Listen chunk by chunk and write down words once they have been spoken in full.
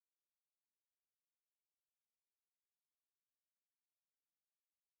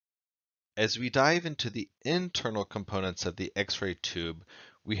As we dive into the internal components of the X-ray tube,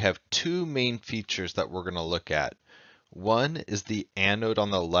 we have two main features that we're going to look at. One is the anode on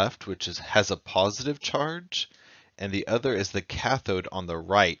the left, which has a positive charge, and the other is the cathode on the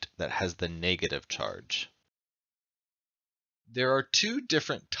right that has the negative charge. There are two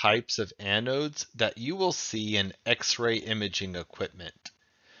different types of anodes that you will see in X-ray imaging equipment.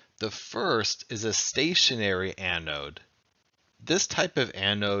 The first is a stationary anode. This type of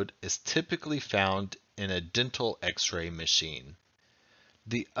anode is typically found in a dental X-ray machine.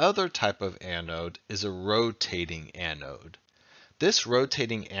 The other type of anode is a rotating anode. This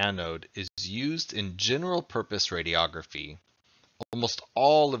rotating anode is used in general purpose radiography. Almost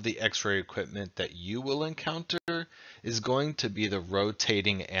all of the X-ray equipment that you will encounter is going to be the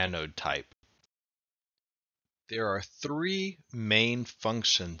rotating anode type. There are three main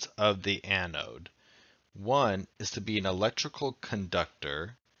functions of the anode. One is to be an electrical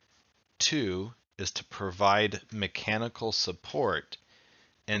conductor. Two is to provide mechanical support.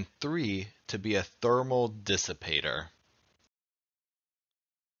 And three, to be a thermal dissipator.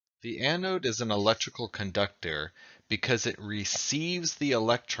 The anode is an electrical conductor because it receives the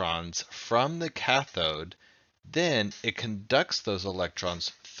electrons from the cathode, then it conducts those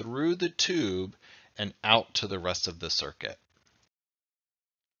electrons through the tube and out to the rest of the circuit.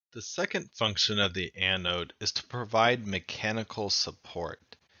 The second function of the anode is to provide mechanical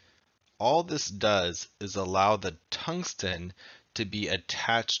support. All this does is allow the tungsten to be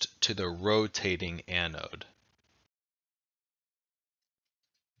attached to the rotating anode.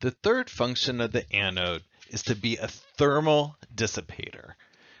 The third function of the anode is to be a thermal dissipator,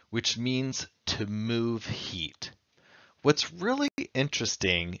 which means to move heat. What's really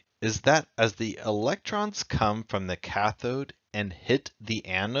interesting is that as the electrons come from the cathode and hit the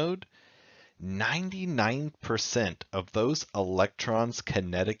anode, 99% of those electrons'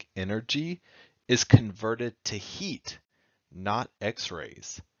 kinetic energy is converted to heat, not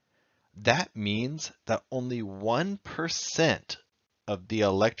X-rays. That means that only 1% of the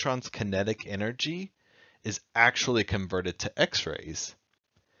electron's kinetic energy is actually converted to X-rays.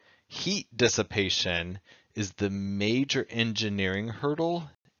 Heat dissipation is the major engineering hurdle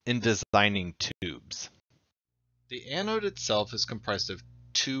in designing tubes. The anode itself is comprised of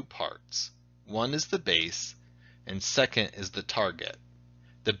two parts. One is the base, and second is the target.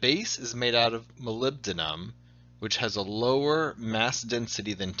 The base is made out of molybdenum, which has a lower mass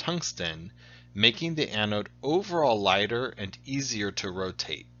density than tungsten, making the anode overall lighter and easier to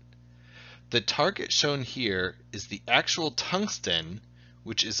rotate. The target shown here is the actual tungsten,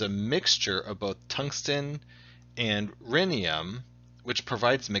 which is a mixture of both tungsten and rhenium, which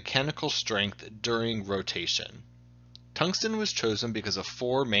provides mechanical strength during rotation. Tungsten was chosen because of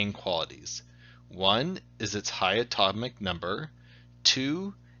four main qualities. One is its high atomic number.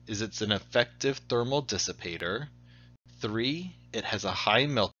 Two is it's an effective thermal dissipator. Three, it has a high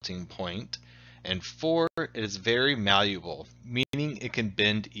melting point. And four, it is very malleable, meaning it can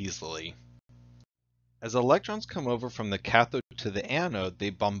bend easily. As electrons come over from the cathode to the anode, they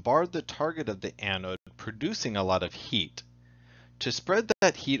bombard the target of the anode, producing a lot of heat. To spread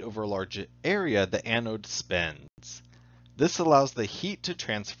that heat over a large area, the anode spins. This allows the heat to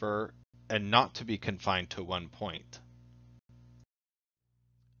transfer and not to be confined to one point.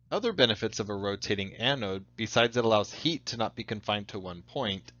 Other benefits of a rotating anode, besides it allows heat to not be confined to one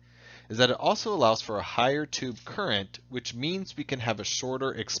point, is that it also allows for a higher tube current, which means we can have a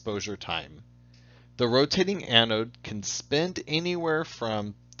shorter exposure time. The rotating anode can spend anywhere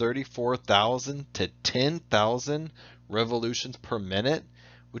from 34,000 to 10,000 revolutions per minute,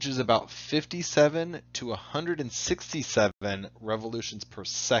 which is about 57 to 167 revolutions per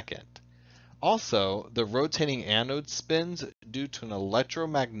second. Also, the rotating anode spins due to an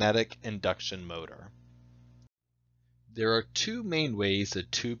electromagnetic induction motor. There are two main ways a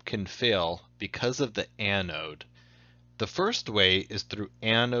tube can fail because of the anode. The first way is through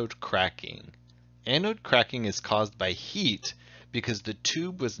anode cracking. Anode cracking is caused by heat because the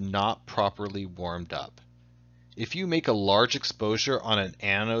tube was not properly warmed up. If you make a large exposure on an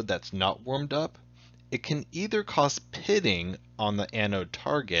anode that's not warmed up, it can either cause pitting on the anode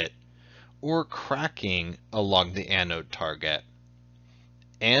target or cracking along the anode target.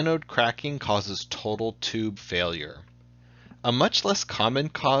 Anode cracking causes total tube failure. A much less common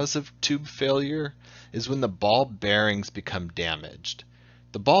cause of tube failure is when the ball bearings become damaged.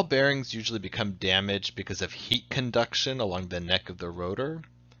 The ball bearings usually become damaged because of heat conduction along the neck of the rotor,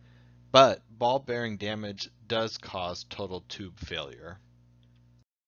 but ball bearing damage does cause total tube failure.